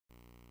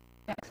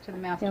next to the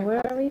master Yeah,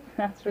 closet. where are we?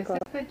 Master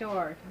closet. This is the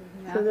door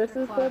to the So this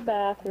master is the closet.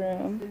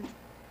 bathroom.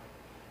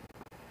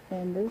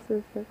 And this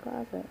is the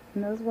closet.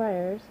 And those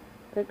wires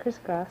that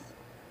crisscross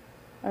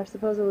are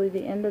supposedly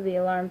the end of the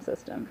alarm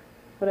system,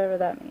 whatever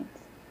that means.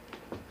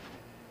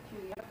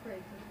 The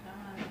upgrade was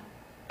done.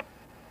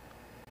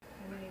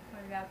 And then he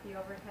pointed out the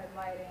overhead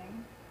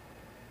lighting.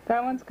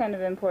 That one's kind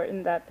of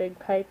important, that big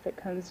pipe that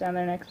comes down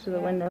there next to the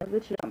window,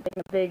 that you don't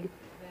make a big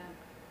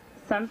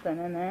something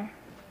in there.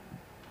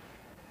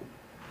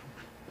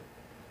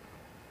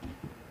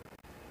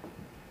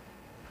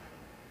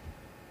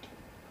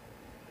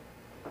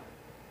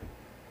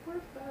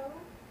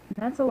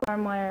 And that's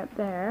alarm wire up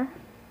there.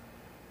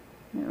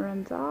 And it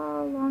runs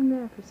all along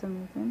there for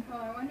some reason.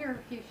 Well, I wonder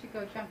if you should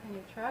go jump in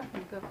your truck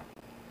and go.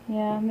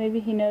 Yeah, maybe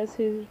he knows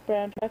whose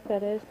brown truck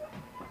that is.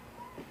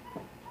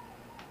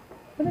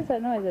 What is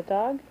that noise? A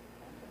dog?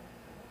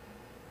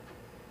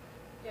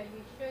 Yeah,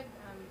 you should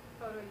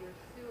photo your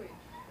sewage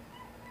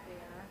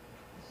there.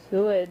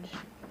 Sewage. So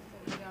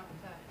you don't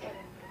head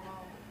into the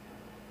wall.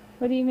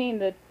 What do you mean?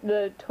 The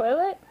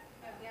toilet?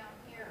 Yeah, down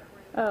here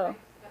where the Oh.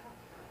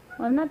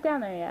 Well, I'm not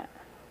down there yet.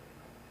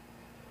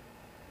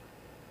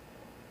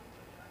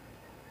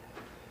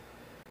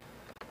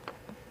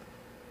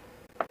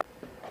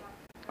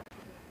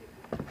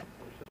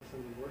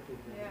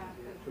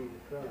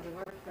 the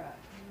work truck.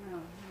 No.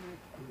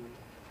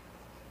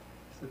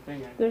 It's the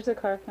thing. There's a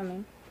car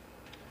coming.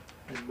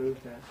 I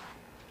moved that.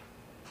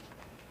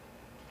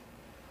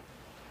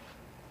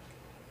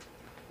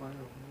 Wow.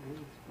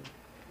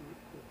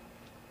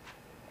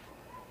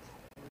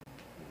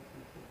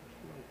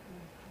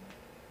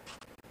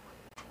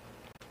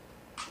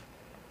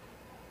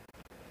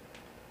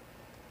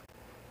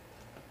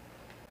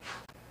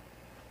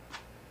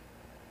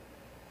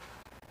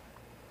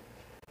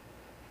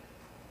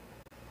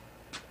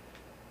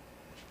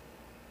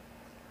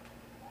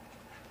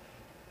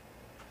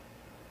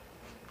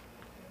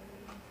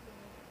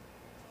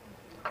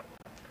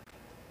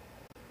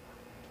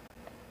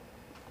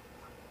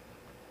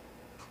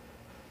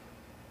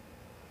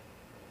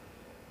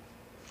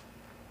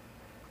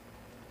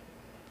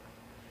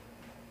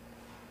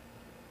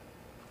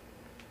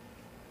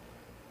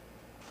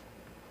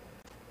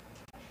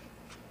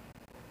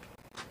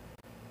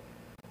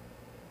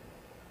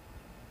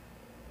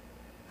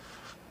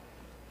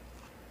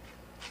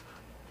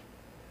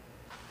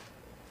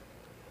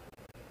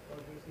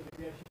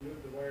 Maybe I should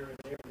move the wire in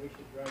there. We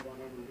should drive on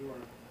over and do our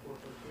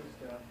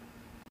 442 stuff.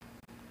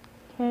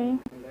 Okay.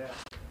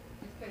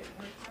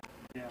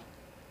 Yeah.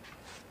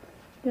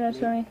 You want to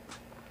show me?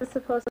 This is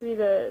supposed to be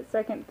the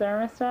second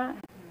thermostat.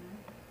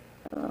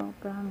 Oh,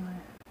 brown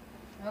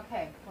wire.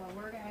 Okay, well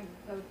we're going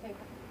to go take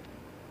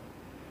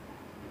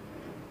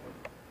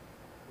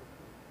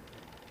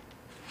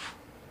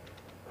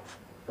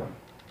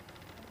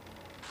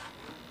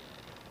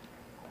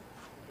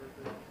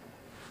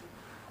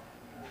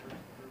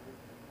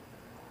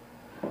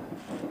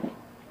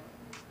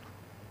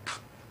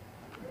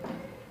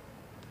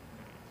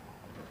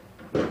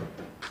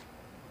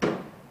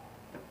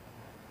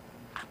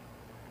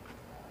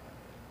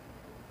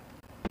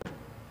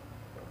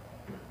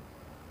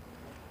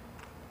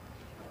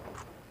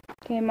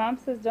Okay, Mom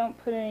says don't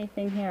put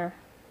anything here.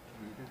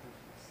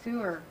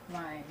 sewer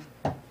line,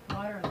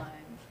 water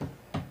line.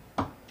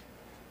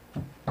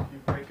 If you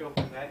break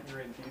open that, you're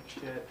in deep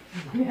shit.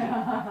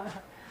 Yeah,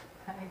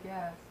 I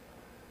guess.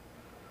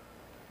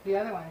 The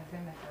other one is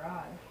in the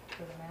garage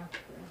for the master.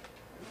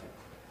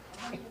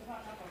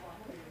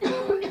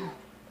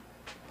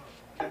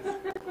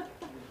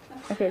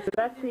 Okay, so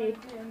that's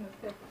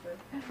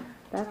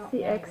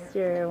the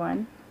exterior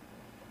one.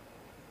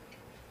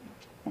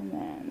 And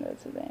then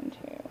those are the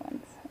interior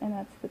ones. And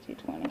that's the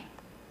 220.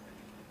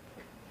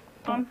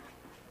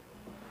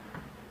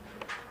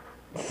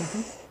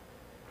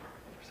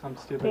 Some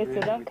stupid Okay, so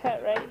reason don't we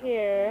cut right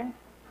here.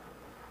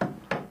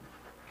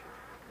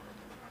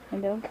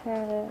 And don't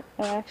cut it.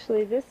 Oh,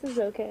 actually, this is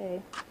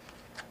okay.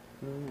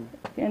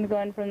 You're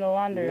going from the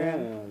laundry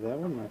room. that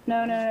one might.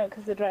 No,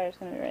 because the dryer's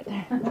going to be right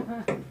there.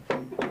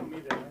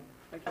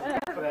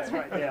 That's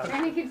right, yeah.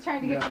 And he keeps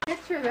trying to get a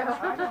picture though.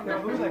 I don't know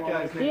who's that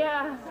guy's name.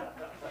 Yeah.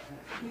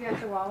 You got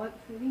the wallet,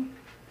 Sweetie?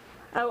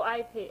 Oh,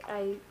 I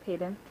paid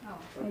him. Oh.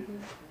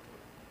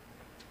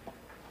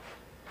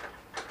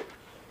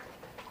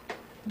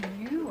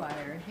 New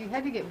wire. You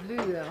had to get blue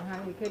though, huh?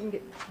 You couldn't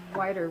get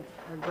white or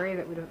gray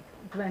that would have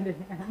blended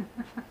in.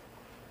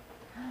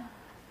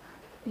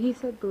 He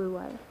said blue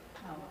wire.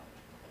 Oh.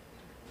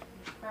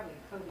 Probably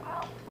coded.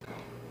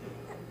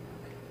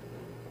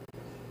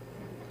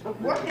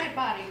 Work that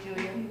body,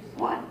 Julia.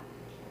 1,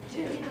 2.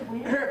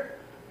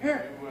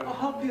 Here, I'll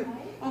help you.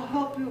 I'll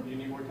help you. Do you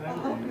need more time? I'll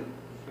help you.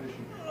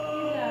 Finishing.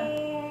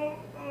 Oh.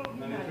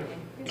 Not interested.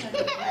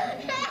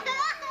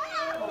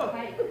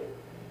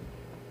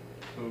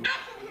 So, is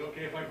it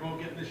okay if I go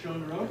get this show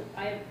on the road?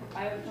 I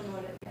have some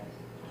what it says.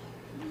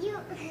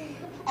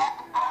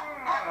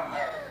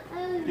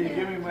 Can you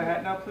give me my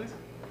hat now, please?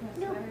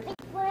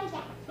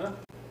 Huh?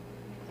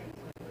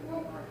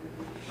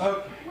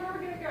 Okay. Where are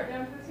we going to go?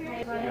 Down to the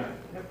Yeah.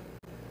 Yep.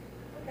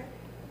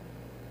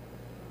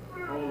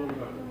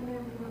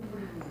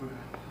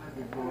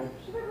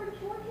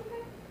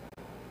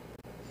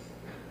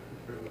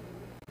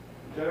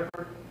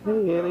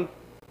 Hey, Annie.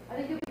 I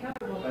think you'll be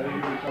comfortable just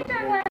like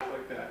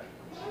that.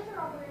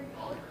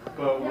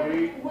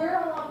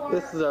 But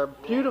This is our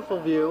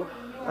beautiful view.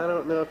 I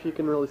don't know if you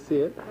can really see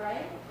it.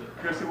 Right?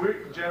 Chrissy,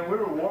 Jen, we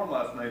were warm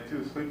last night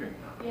too, sleeping.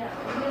 Yeah,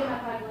 we didn't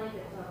have 5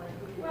 blankets on it.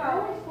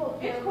 Well,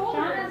 it's cold.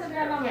 John hasn't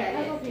been on the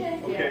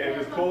Okay, if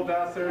it's cold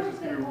downstairs, it's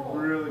going to be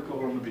really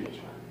cold on the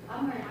beach.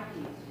 I'm wearing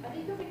Fratis. I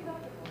think you'll be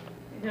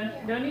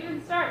comfortable. Don't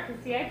even start,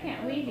 because see, I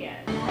can't leave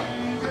yet.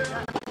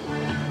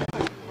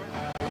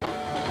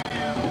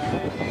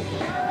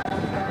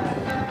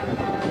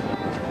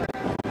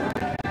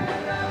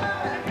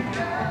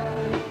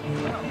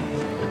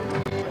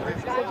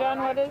 So John,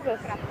 what is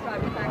this?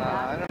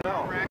 I don't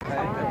know.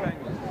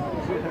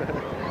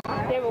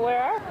 Yeah, but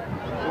where are?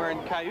 We're in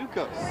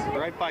Cayucos,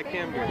 right by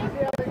Cambria.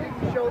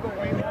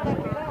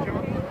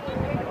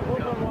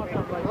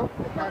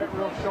 Got it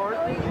real short.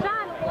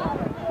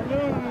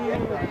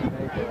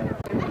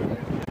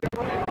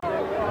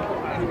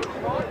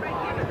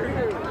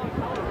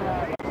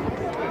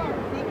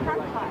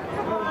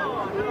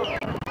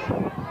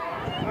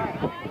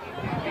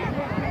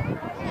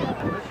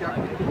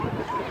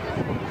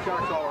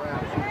 Sharks all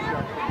around.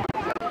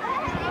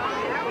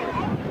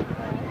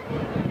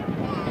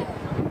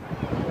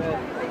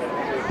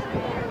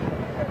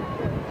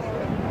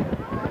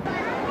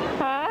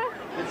 Huh?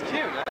 It's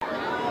cute, huh?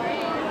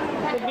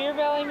 The beer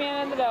belly man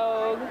and the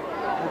dog.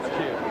 It's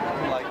cute. I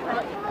like it.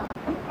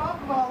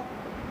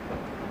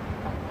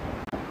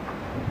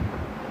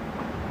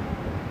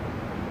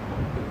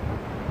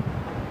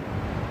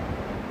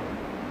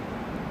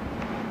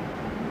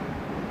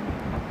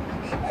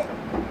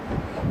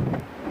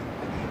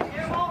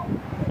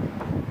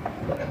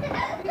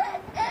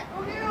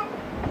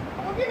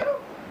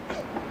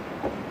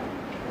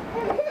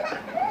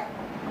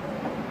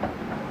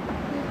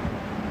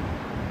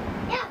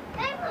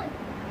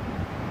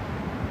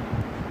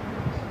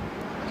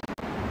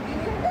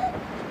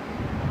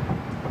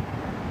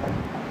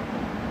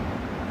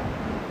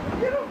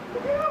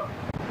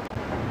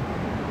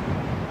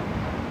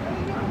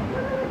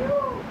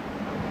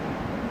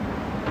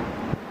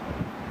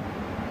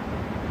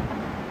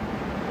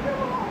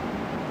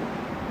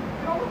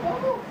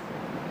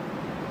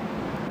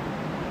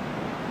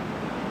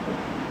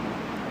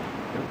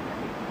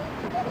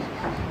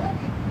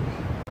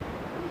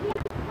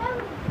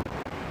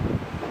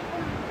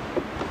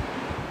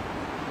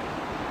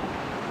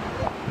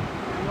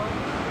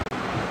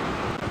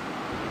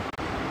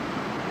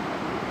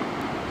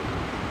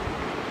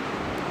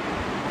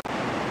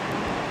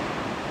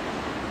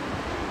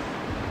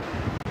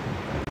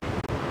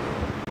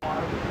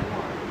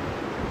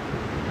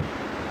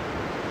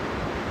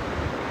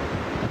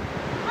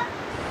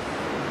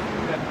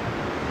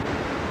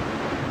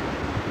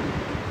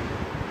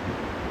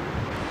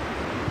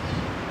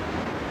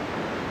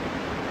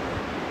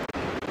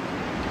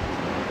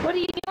 What are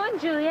you doing,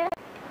 Julia?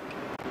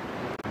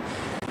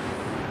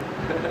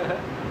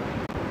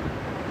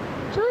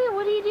 Julia,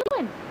 what are you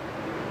doing?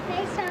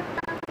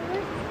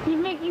 You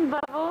making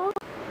bubbles?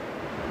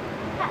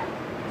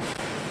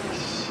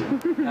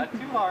 Not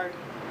too hard.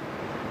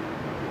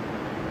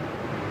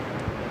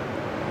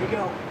 Here you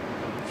go.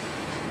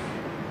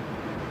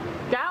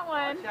 Got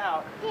one. Watch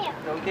out.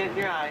 Don't get in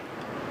your eye.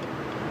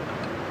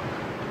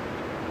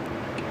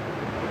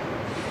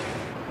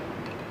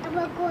 I'm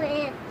gonna go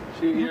in.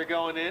 You're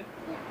going in?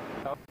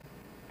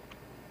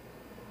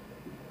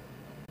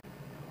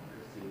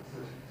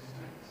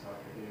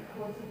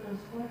 What's it gonna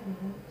score in?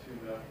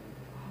 2-0.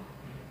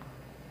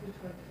 Which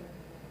one's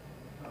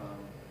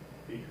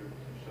Beakers,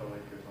 Shell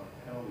Acres on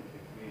penalty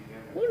kick. Me and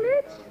him. Hey,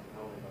 Mitch.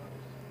 Penalty box.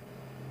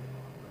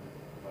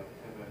 Like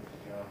 10 minutes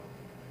ago.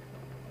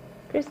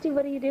 Christy,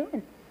 what are you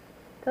doing?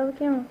 Tell the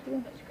camera what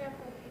you're doing.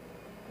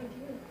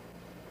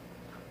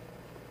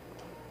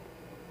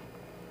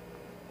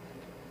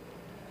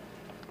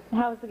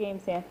 How was the game,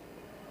 Sam?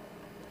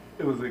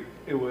 It was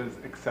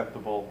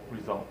acceptable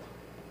result.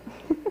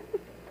 It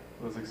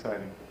was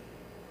exciting.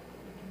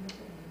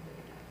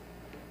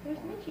 There's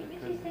Mitchie.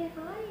 Mitchie, say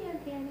hi,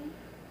 Aunt Danny.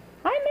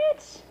 Hi,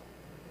 Mitch.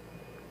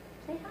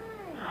 Say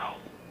hi. Hi.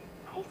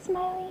 Hi,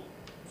 Smiley.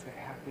 Say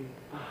happy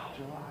 4th of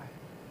July.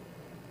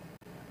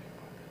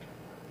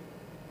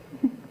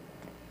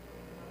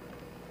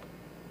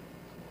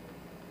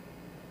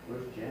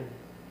 Where's Jen?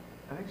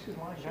 I think she's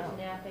lying She's down.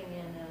 napping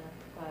in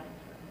Fratis.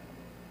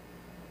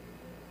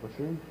 What's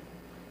room?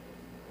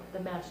 The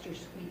master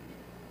suite.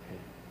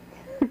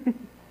 Be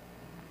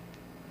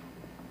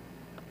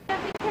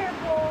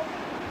careful.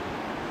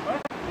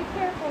 Be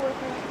careful with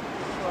her.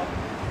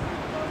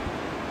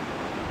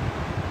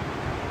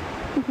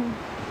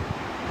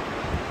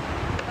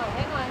 Oh,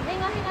 hang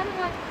on.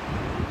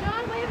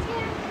 John, wave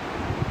again.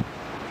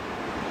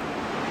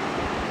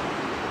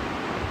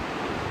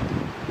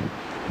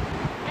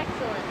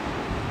 Excellent.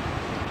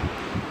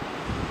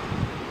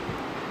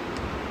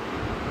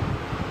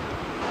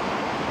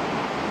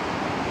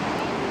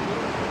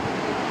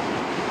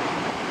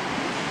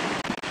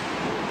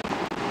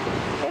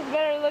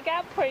 Look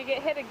out before you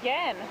get hit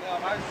again. No,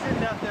 I was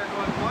sitting out there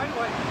going, why do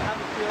I have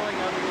a feeling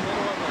I'm in the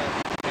middle of a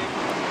big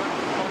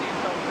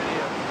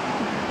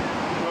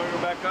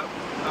back up.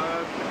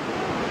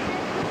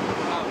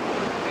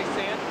 Hey,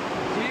 Sam,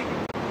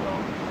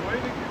 why do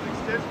you think there's an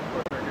extension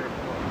cord right here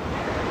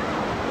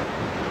for?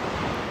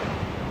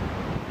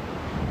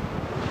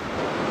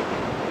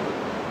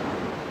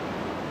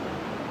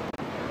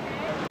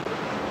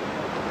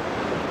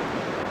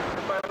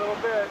 By a little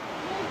bit.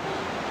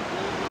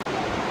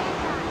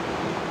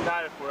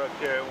 Not if we're up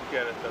here, it won't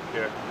get us up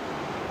here.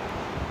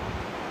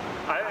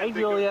 Hi,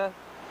 Julia.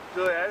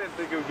 Julia, I didn't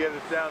think it would get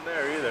us down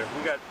there either.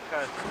 We got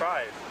kind of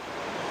surprised.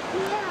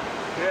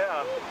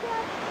 Yeah.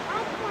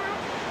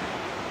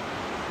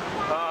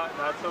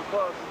 Not so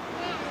close.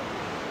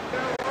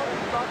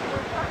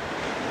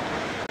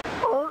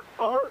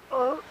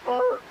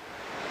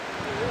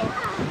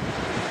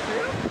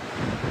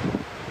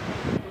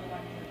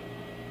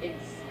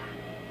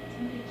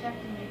 Somebody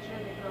checked and made sure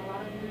there were a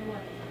lot of new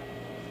ones.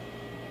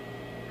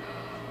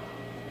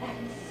 That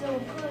is so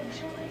good,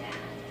 Julia.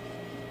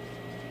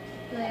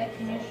 Julia,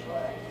 can you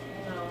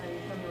no, have you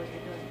show me what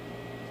you're doing?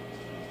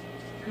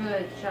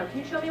 Good job. Can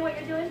you show me what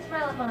you're doing?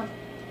 Smile at Mom.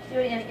 Do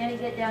it, Annie,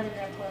 get down in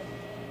there close.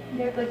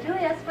 There, go,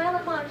 Julia. Smile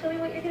at Mom. Show me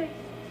what you're doing.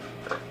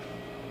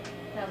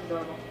 That was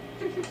adorable.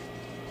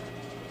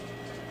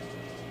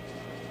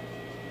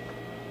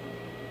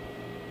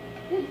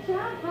 Good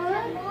job,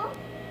 huh?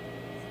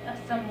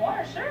 Some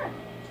more, sure.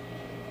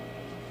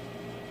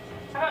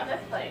 How about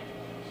this plate?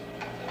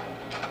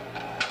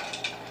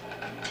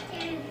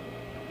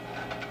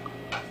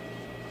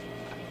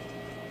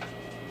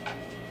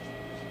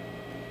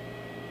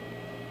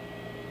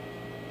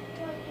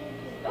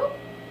 Oh,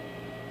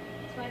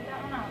 let's wipe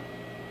that one out.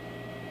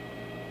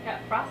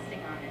 Got frosting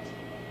on it.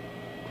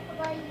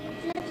 But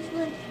you just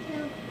want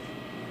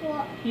to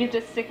what? You have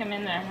to stick them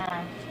in there,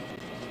 huh?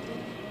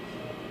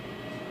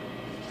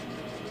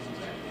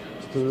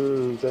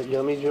 Is that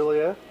yummy,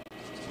 Julia?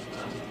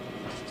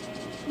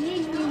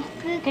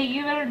 Okay,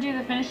 you better do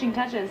the finishing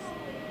touches.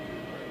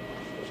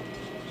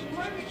 She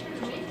wanted to make sure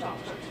the weeds off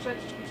first, but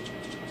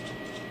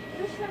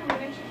this is kind of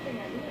an interesting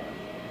idea.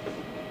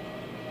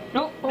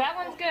 Nope, that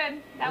one's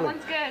good. That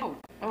one's good.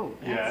 Oh,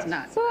 that's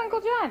not. So,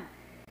 Uncle John,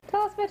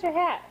 tell us about your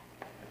hat.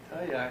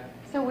 Tell ya.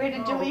 So where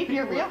did you leave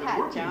your real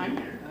hat, John?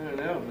 I don't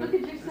know, but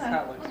Look at your this son.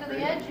 hat looks Look at the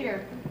great. edge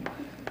here.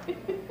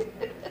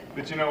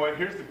 But you know what?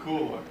 Here's the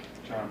cool look,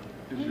 John.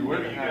 If you wear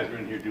the hat,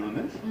 in here doing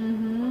this?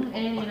 Mm-hmm.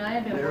 Annie and I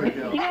have been there we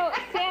go. You know,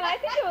 Sam, I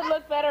think it would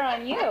look better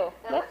on you.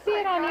 Let's see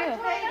it on you.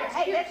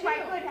 Hey, that's my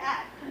good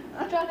hat.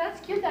 John, that's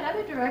cute. That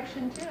other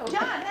direction too.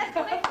 John, that's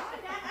my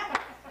good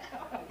hat.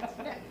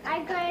 I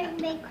gotta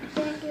make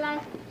this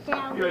like You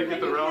sound. gotta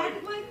get the rally.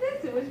 Like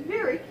this, it was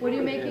very cute. What are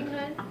you making,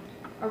 hon?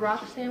 A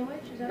rock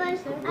sandwich? Is that But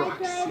what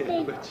you said? I gotta make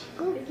sandwich.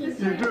 cookies.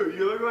 You do.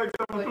 You look like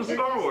someone from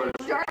Star Wars.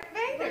 Darth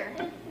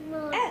Vader.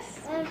 S.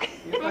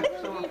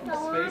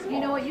 You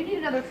know what? You need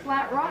another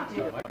flat rock.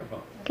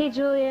 Okay,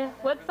 Julia,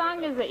 what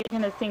song is it you're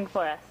going to sing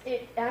for us?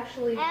 It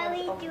actually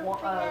Ellie, was do a you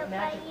put it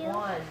magic by you?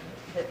 wand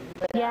that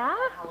lit Yeah? up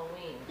for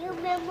Halloween. You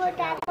remember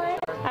that one?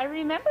 I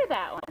remember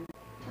that one.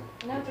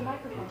 Now it's a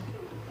microphone.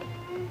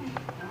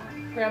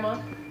 Grandma?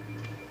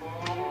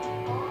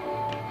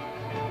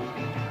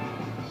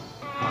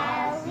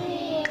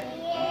 Ellie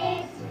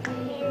is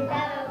in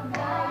love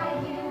by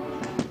you.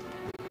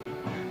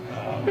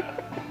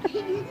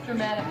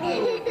 Dramatic.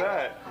 What was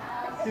that?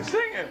 You're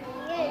singing.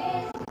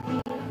 Yes.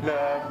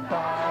 Love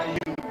by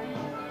you.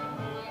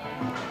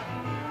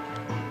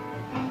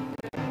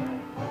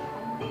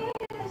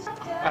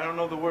 I don't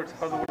know the words.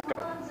 How the words go?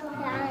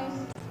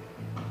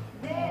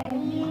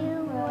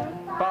 You were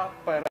Ba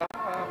ba da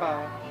ba ba.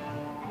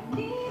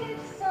 You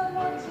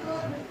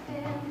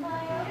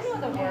know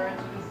the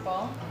words,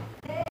 goofball.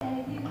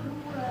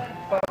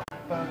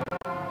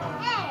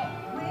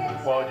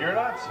 Well, you're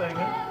not singing.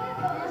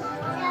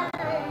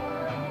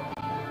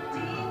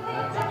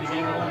 You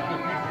gave her only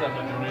good pieces of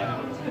it and rated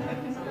them.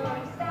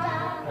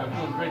 I'm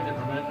feeling great that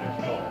preventers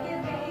called.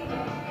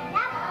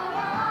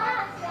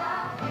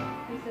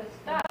 He says,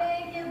 stop.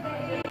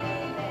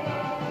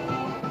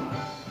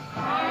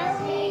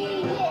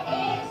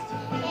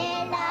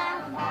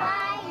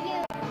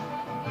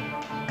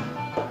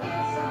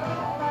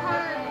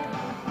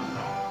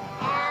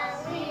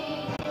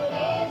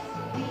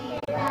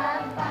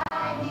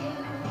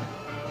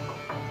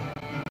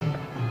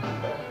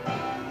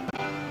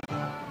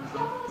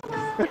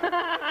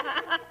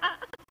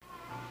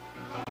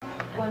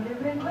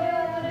 Wondering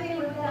where would I be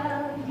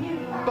without you?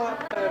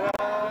 Ba ba da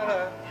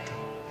da.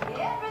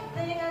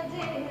 Everything I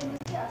did was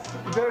just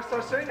You better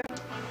start singing.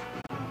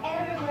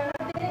 everywhere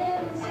I've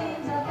been.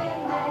 Seems I've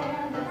been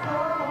there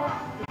before.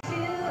 The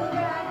two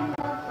brighten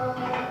up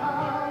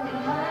on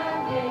my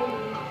day.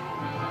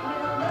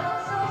 With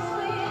love so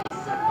sweet,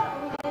 so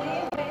many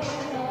ways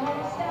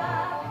don't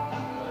stop.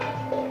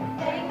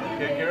 Thank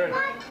you, Okay, Gary.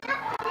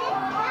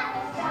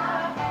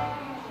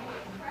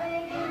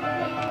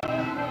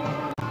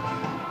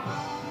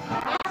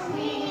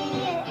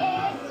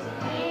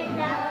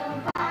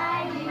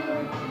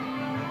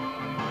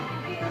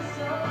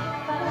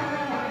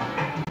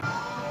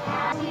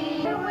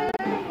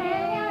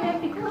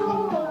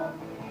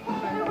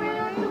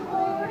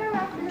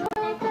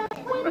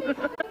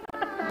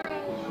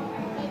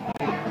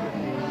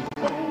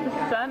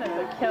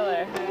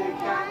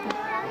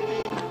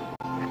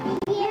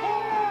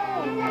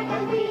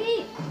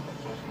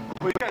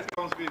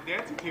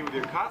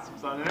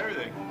 son and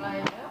everything. I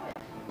know it.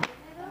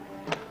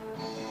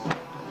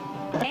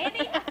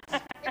 Andy?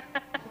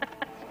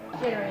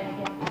 Get her in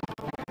again.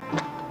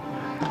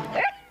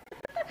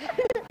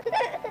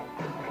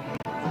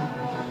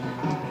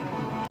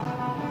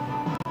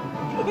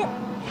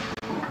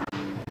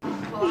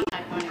 Well, I'm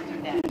not going to do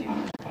that, dude.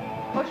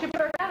 Oh, she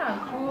put her hat on.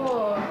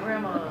 Cool,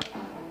 Grandma.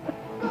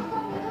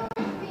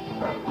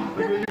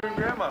 Look at you and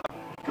Grandma.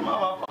 Come on,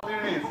 Mom, fall on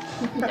your knees.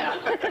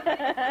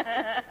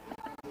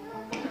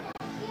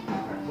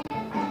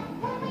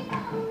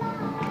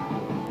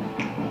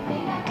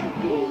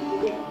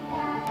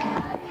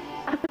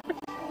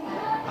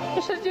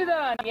 You should do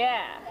that one,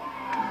 yeah.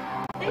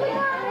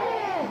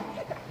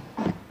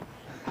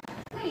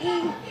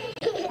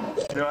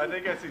 No, I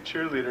think I see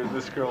cheerleader in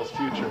this girl's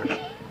future.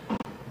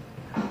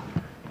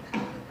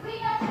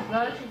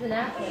 No, she's an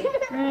athlete.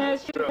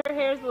 Her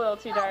hair's a little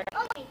too dark.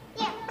 Okay,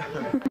 yeah.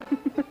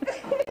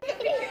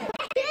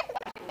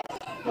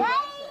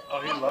 Oh,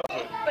 he loves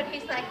it. But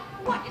he's like,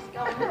 what is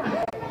going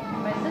on?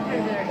 My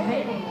sister's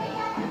entertaining.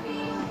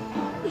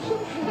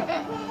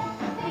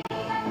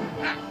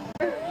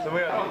 So we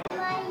got.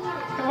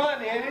 Come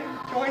on, Andy.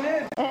 Join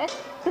in.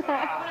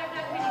 How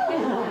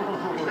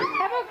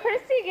about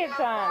Christy gets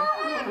on?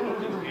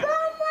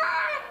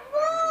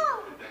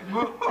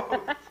 Move.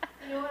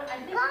 You know what? I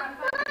think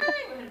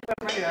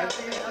Yeah, I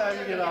think it's time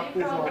to get off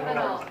this one.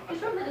 he's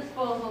from the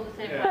disposal at the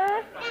same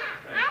time.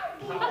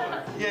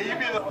 Yeah, you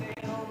be the.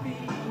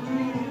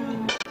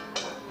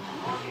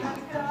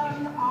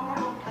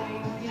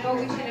 You know what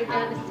we should have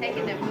done is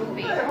taken the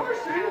movie when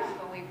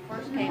we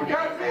first came to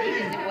as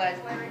neat as it was,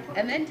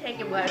 and then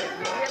taken what it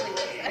really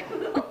was like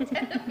little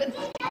tennis.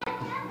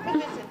 It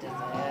was a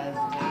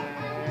disaster.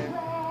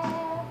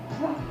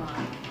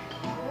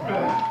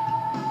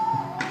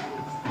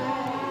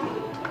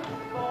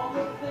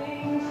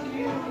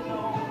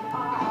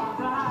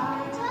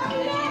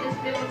 Just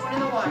dip it in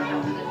the water.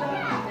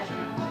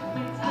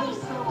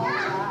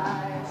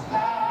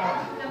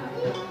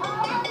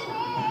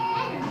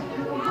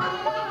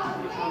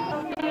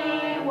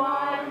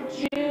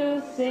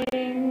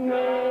 Sing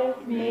with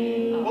me.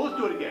 Well, let's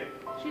do it again.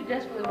 She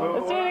desperately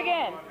Let's do it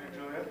again.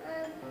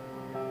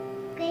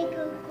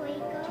 Twinkle,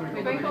 twinkle,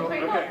 Twinkle,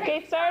 twinkle. Okay. Okay,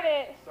 start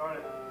it. Start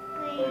it.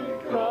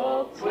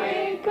 twinkle.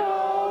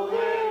 Twinkle,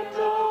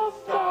 little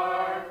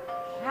star,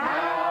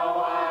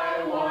 how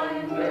I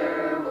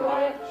wonder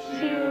what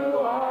you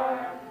are.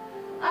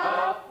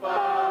 Up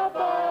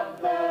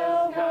above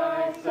the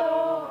sky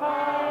so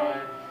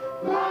high,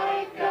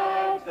 like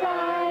a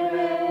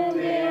diamond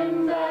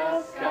in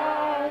the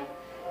sky.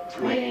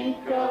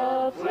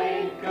 Twinkle,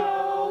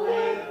 twinkle,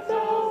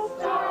 little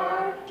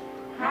star,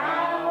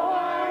 how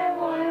I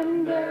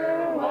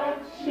wonder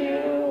what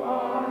you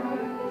are.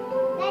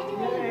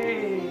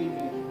 Hey.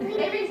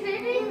 Maybe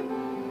singing?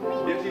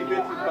 Itsy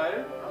bitsy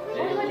spider. What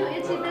do you want to do?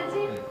 Itsy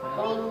bitsy?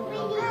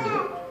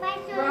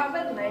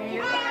 Robin Lay. You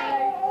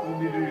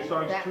need to do your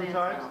songs 2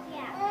 times.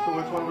 So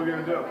which one are we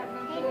gonna do?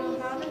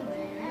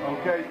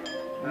 Okay.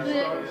 You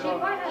start She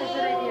probably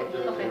had a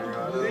good idea.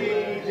 Okay.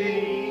 C, D,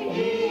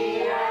 E,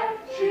 F,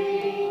 G,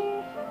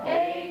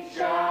 H,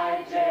 I,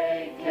 J,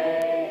 K,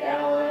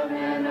 L, M,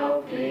 N, O,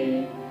 P,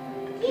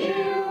 Q,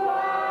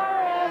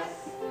 R, S,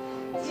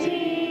 T,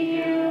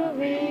 U,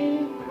 V,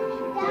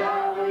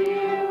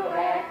 W,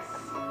 X,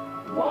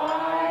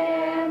 Y,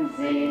 and Z.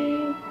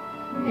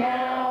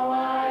 Now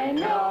I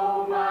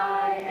know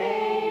my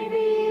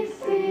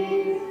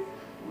ABCs.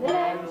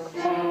 Let's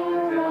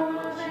turn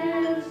on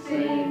and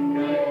sing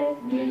with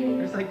me.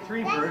 There's like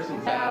 3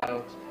 versions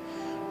out.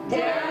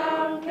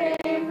 Down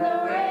came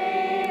the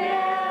rain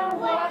and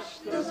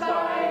washed the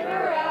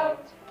spider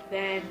out.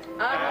 Then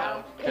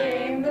Up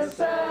came the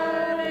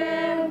sun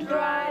and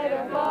dried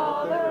up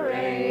all the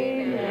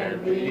rain.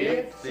 And the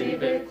itsy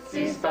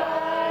bitsy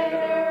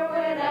spider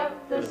went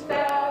up the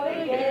spout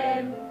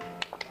again.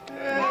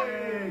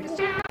 Hey.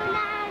 Down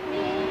on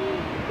me.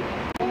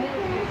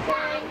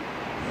 Sign,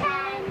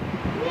 sign,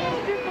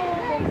 Mr.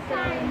 Golden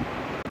sign,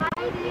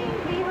 hiding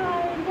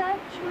behind a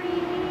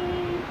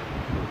tree.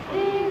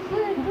 These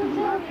little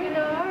children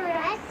are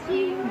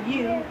asking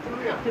you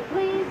to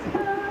please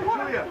come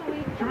Julia,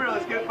 come here,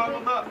 let's get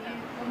bundled up.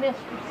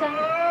 Mr. Sun.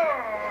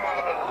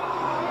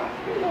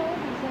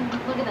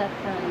 Look at that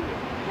sun.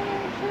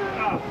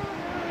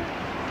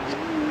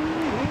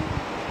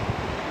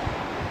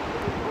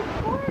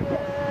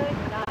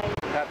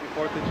 Happy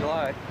 4th of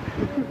July.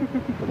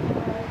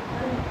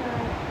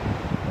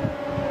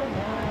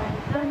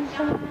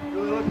 Julia,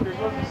 look, there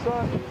goes the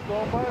sun. He's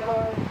going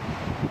bye-bye.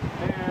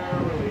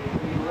 Merrily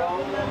we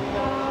roll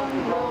along,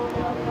 roll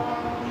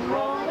along,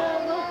 roll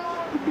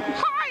along.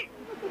 Hi!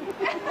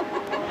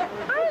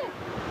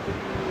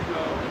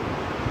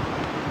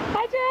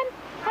 Hi, Jen.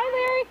 Hi,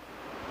 Larry.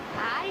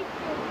 hi,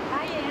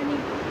 hi,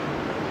 Annie.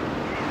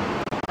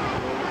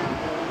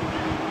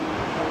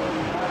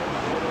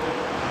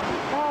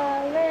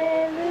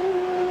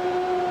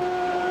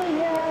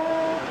 Hallelujah.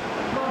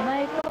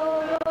 Michael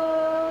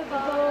rode the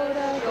boat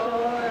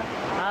ashore.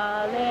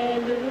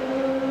 Hallelujah.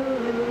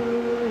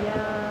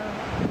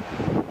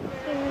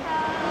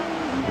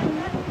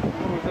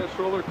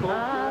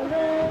 How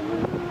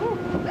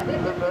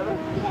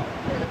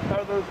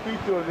are those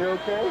feet doing? They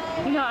okay?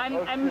 You know, I'm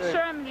Okay.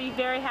 sure I'm going to be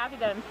very happy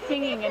that I'm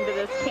singing into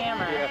this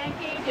camera.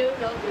 Yankee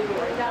Doodle do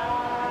or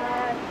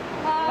die.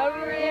 A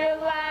real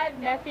live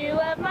nephew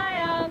of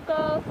my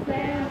Uncle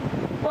Sam,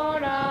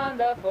 born on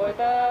the 4th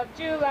of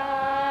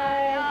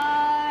July.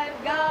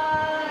 I've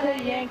got A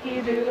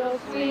Yankee Doodle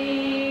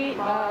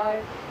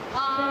sweetheart,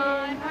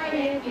 I'm a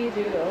Yankee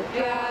Doodle How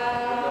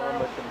gal.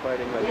 much I'm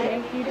fighting myself.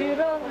 Yankee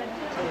Doodle,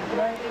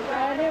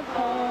 ride a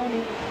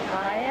pony. I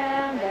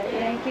am that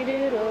Yankee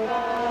Doodle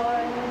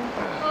boy.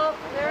 Oh,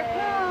 there it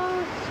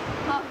goes.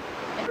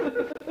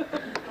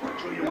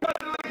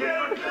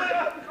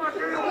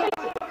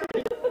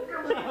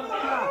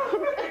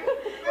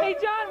 Hey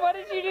John, what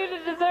did you do to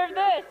deserve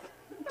this?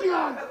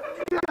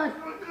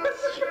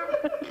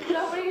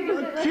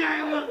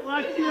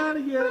 Lock you out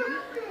again.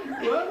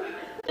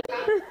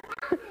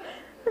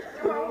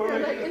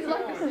 It's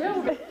like a snow.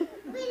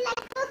 We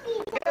like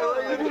cookies.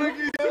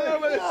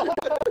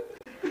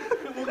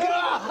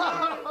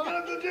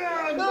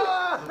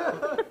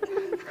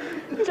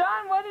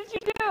 John, what did you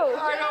do?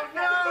 I don't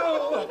know.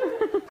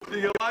 Did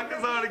you lock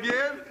us out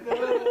again? No.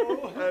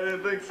 I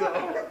didn't think so.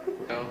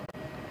 No.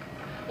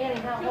 Annie,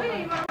 how hold on.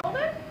 You want to hold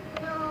it?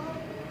 No.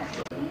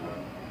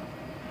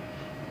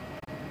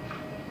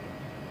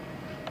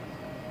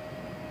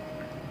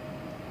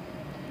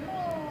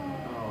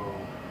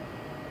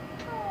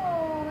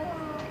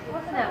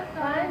 Wasn't that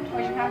fun?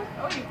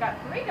 You've got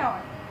 3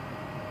 going.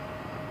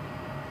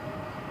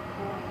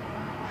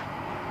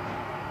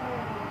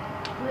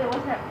 Leah,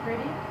 wasn't that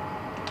pretty?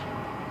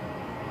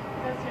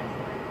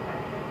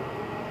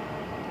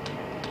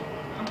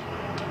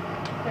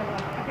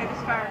 Okay,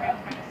 this fire gun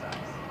kind of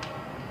sucks.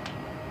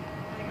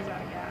 I think it's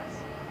out of gas.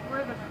 Where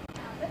are the...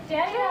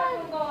 Daddy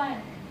has one going.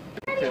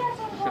 Tip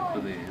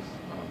for these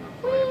on the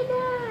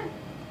plane.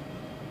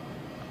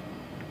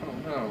 Oh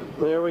no.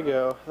 There we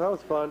go. That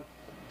was fun.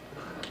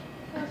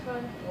 That was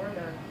fun. We're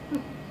done.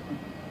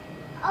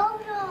 Oh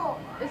no.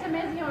 It's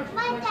amazing how much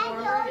My daddy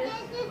warmer it always is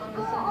just on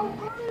go the sun.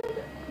 over.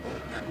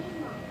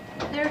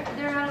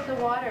 They're out of the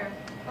water.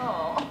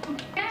 Oh.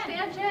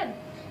 Stand, Jen.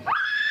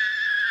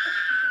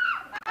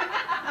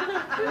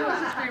 Who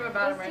wants to scream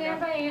about him right Stand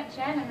now? by Aunt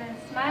Jen and then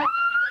smile.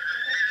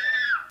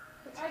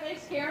 Are they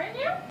scaring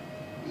you?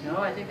 No,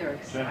 I think they're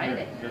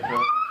excited.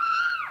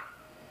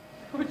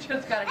 We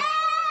just got to get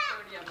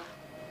 30 of them.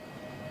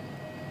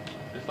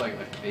 There's like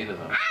 8 of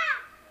them.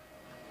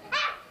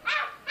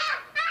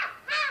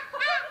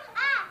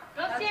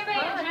 Go stand by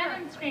Aunt Jen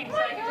and scream so I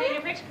can take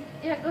a picture.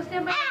 Yeah, go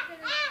stand by Aunt Jen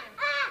and scream.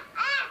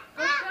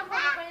 Go jump on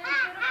by Aunt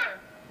Jennifer.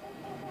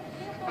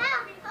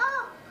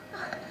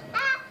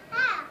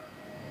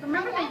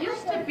 Remember, they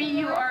used to be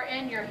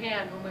in your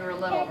hand when we were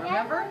little,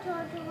 remember?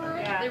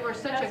 Yeah. They were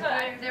such That's a what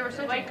good, they were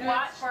such a like, good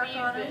watch spark these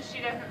on that it.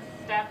 she doesn't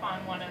step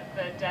on one of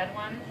the dead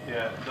ones.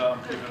 Yeah, Because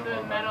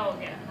the metal will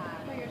get hot.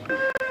 Go,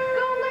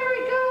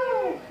 Larry,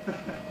 go!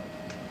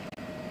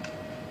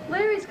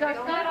 Larry's got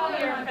Not that all on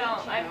your your film.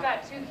 I've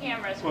got 2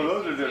 cameras. Well,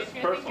 those are so just if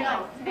you're thinking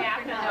personal. of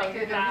snapping like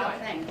They're the that real one.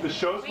 thing. The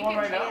show's We going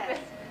can right now? take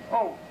this.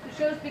 Oh. The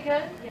show's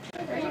begun?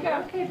 There you go.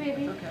 Okay,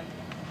 baby. Okay.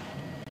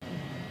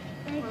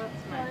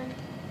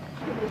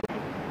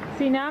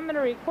 See, now I'm going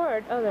to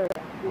record. Oh, there we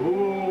go.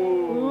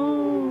 Ooh.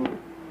 Ooh.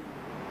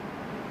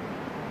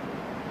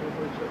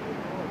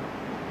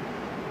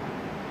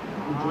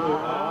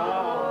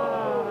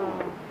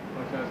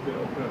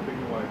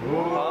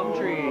 Palm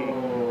tree.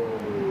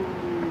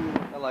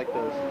 I like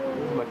those.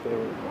 This is my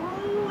favorite.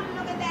 Ooh,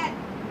 look at that.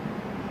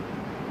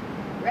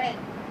 Red.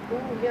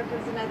 Ooh, here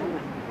comes another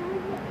one.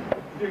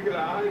 You get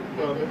out Here's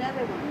from it.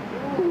 another one.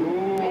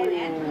 Ooh, red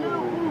and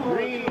blue.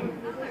 Green.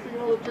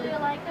 Do you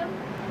like them?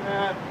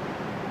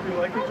 You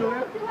like it,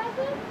 Julia? Do you like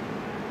them?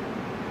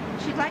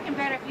 She'd like him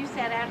better if you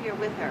sat out here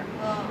with her.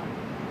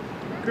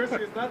 Chrissy,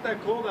 it's not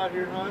that cold out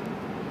here, hon.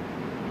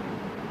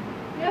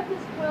 You have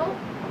this quilt?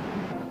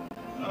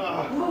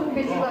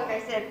 Chrissy, look,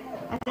 I said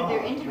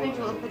they're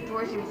individual at the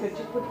doors. You could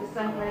just put the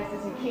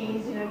sunglasses and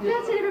keys, you know.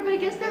 That's it, everybody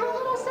gets their own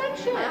little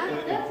section.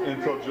 That's it.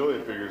 Until Julia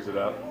figures it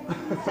out.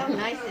 So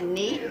nice and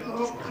neat.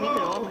 Just keep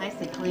it all nice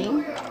and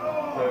clean.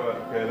 Tell you what,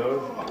 okay,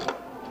 those.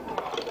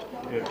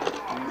 Yeah,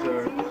 these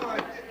are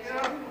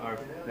our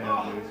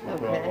families. We'll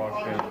put all our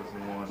families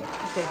in one.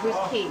 Okay, whose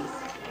keys?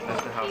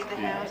 That's the house Leave the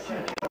key. house.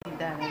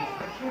 That is.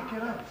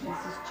 This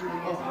is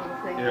Julia's little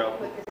thing. Yeah.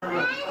 Put this on.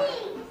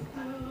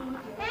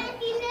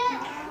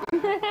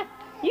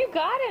 You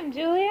got him,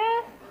 Julia.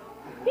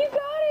 You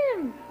got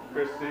him.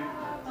 Christy,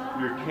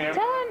 your camera.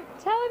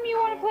 Tell him you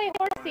want to play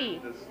horsey.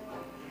 This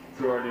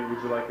Jordy,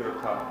 would you like it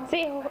up top?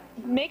 See,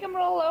 make him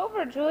roll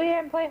over, Julia,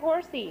 and play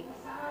horsey.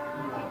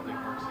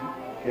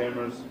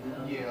 Cameras.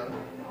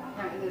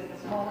 Now, there's the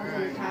small ones on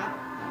the top.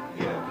 I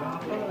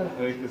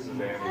think this is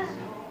Annie's.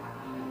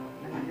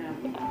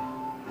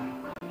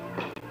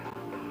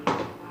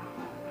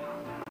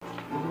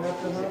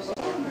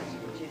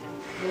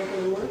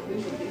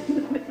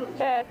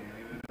 Dad.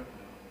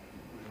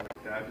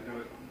 Dad to do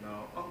it? No.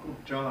 Uncle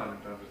John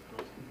does it.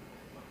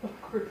 Of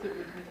course it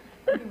would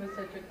be. He was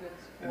such a good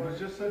It was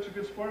sport. just such a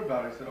good sport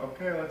about it. He said,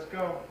 okay, let's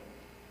go.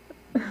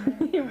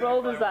 He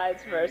rolled his eyes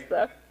first,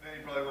 though. Then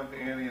he probably went to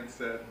Annie and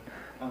said,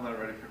 I'm not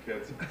ready for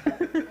kids.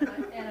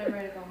 And I'm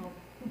ready to go home.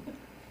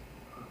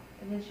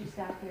 And then she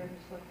sat there and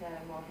just looked at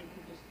him while he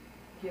could just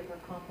give her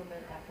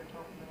compliment after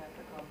compliment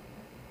after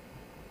compliment.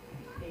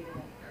 He ate it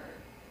up.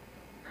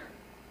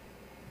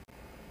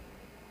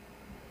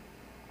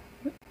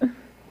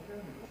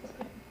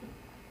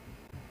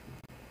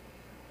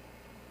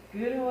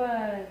 Good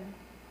one.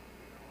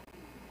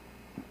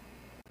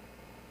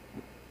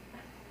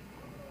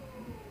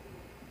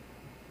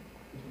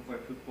 It's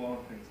like football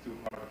and things too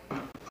hard.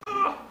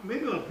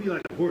 Maybe I'll feel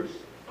like a horse.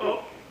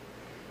 Oh,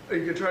 are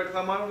you gonna try to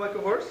climb on him like a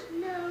horse?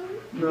 No.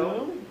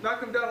 No.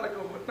 Knock him down like a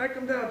horse. Knock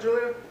him down,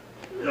 Julia.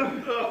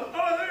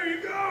 Oh, there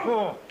you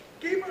go.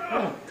 Keep it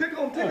up.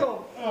 Tickle him,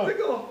 tickle him,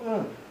 tickle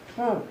him.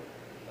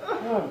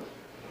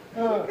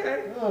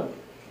 Okay.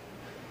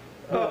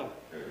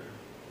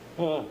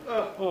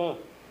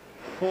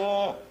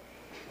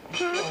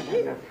 I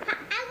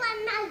will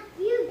knock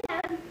you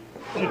down.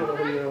 I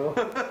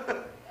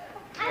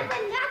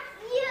will knock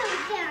you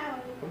down.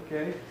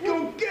 Okay. Go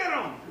get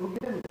him. Go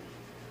get him.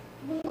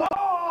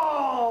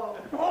 Oh!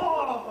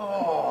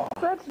 Oh!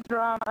 Such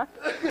drama. What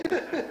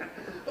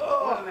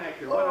an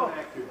actor, what an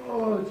actor.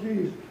 Oh,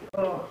 jeez.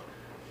 Oh.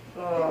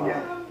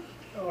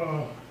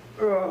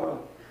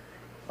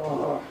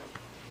 Oh.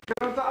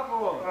 Get on top of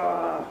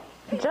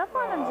him. Jump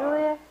on him,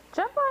 Julia.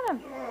 Jump on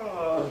him.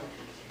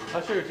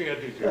 I'll show you what you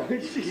gotta do, Joe.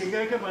 You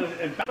gotta come on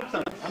and bounce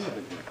on it. I'm not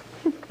gonna do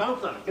it.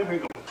 Bounce on it. Here we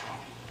go.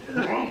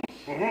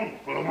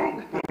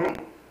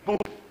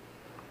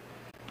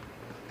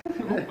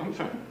 I'm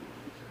sorry.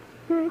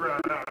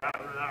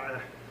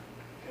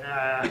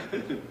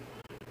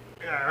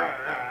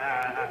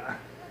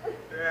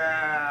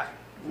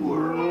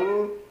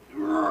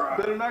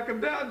 Better knock him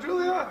down,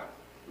 Julia.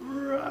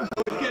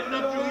 Getting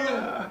up,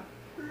 Julia.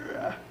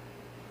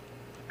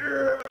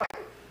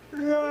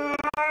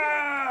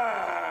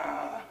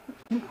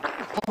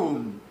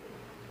 Boom.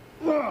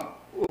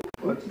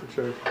 Watch the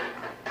church.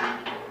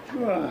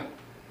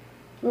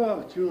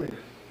 Oh, Julia.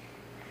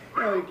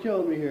 Oh, you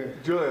killed me here.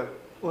 Julia,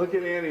 look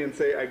at Annie and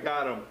say, I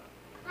got him.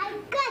 I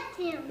got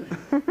him.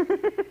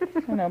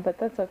 I know, but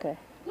that's okay.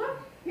 Look,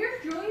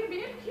 here's Julia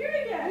being cute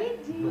again.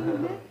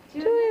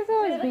 Julia's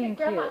always Look being at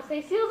Grandma. cute.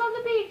 Say seals on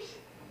the beach.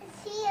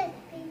 She is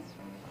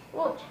peaceful.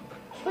 Well,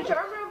 put your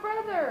arm around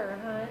brother,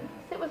 hon.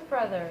 Sit with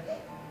brother.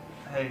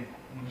 Hey, you need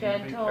to be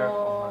Gentle.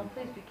 careful,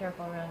 Please be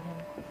careful around him.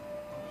 hon.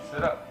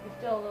 Sit up. He's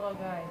still a little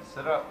guy.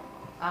 Sit up.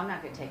 I'm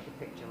not gonna take your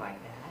picture like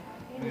that.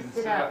 You need to Sit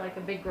sit up up. like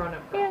a big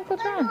grown-up Hey, girl. Uncle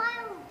John.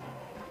 Hi.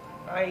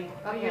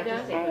 Oh, Okay, you're I'll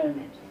just done? say it in a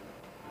minute.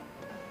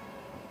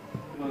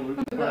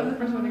 The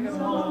first one to go.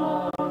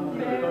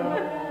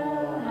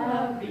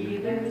 Happy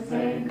to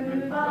say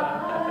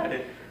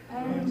goodbye.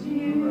 And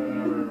you,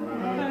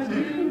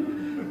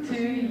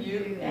 to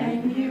you,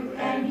 and you,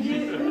 and you.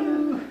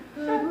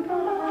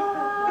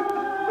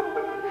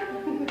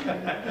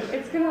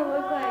 It's gonna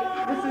look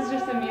like this is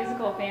just a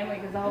musical family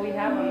because all we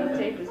have on the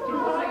tape is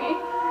people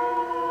singing.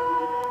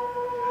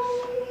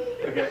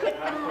 Okay,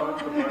 have fun.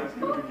 The party's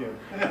gonna begin.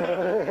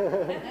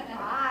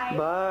 Bye.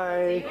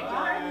 Bye. See you at your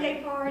birthday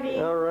party.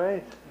 All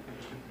right.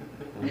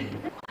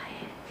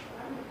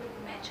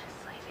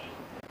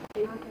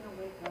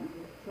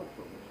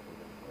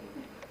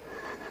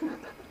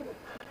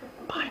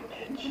 Bye,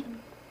 Mitch.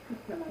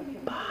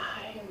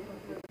 Bye.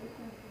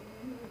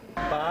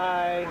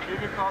 Bye. We'll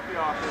give you coffee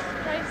office.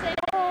 Try to say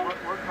hello.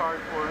 Work hard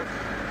for us.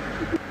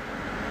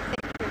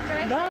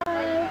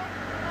 Bye.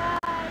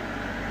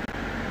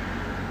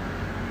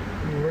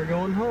 We're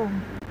going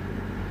home.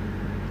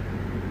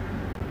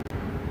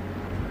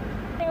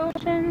 Hey,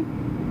 Ocean.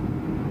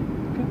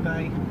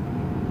 Goodbye.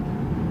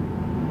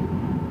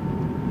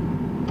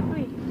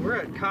 Wait. We're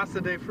at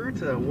Casa de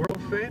Fruta,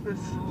 world famous.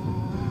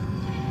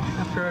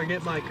 After I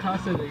get my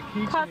Casa de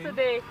keychain. Casa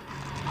de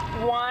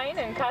Wine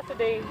and Casa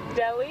de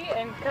Deli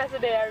and Casa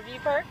de RV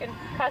Park and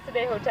Casa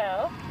de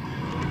Hotel.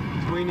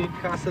 We need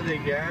Casa de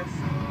gas.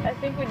 I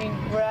think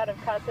we're out of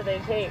Casa de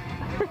tape.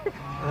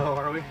 Oh,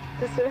 are we?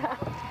 Just about.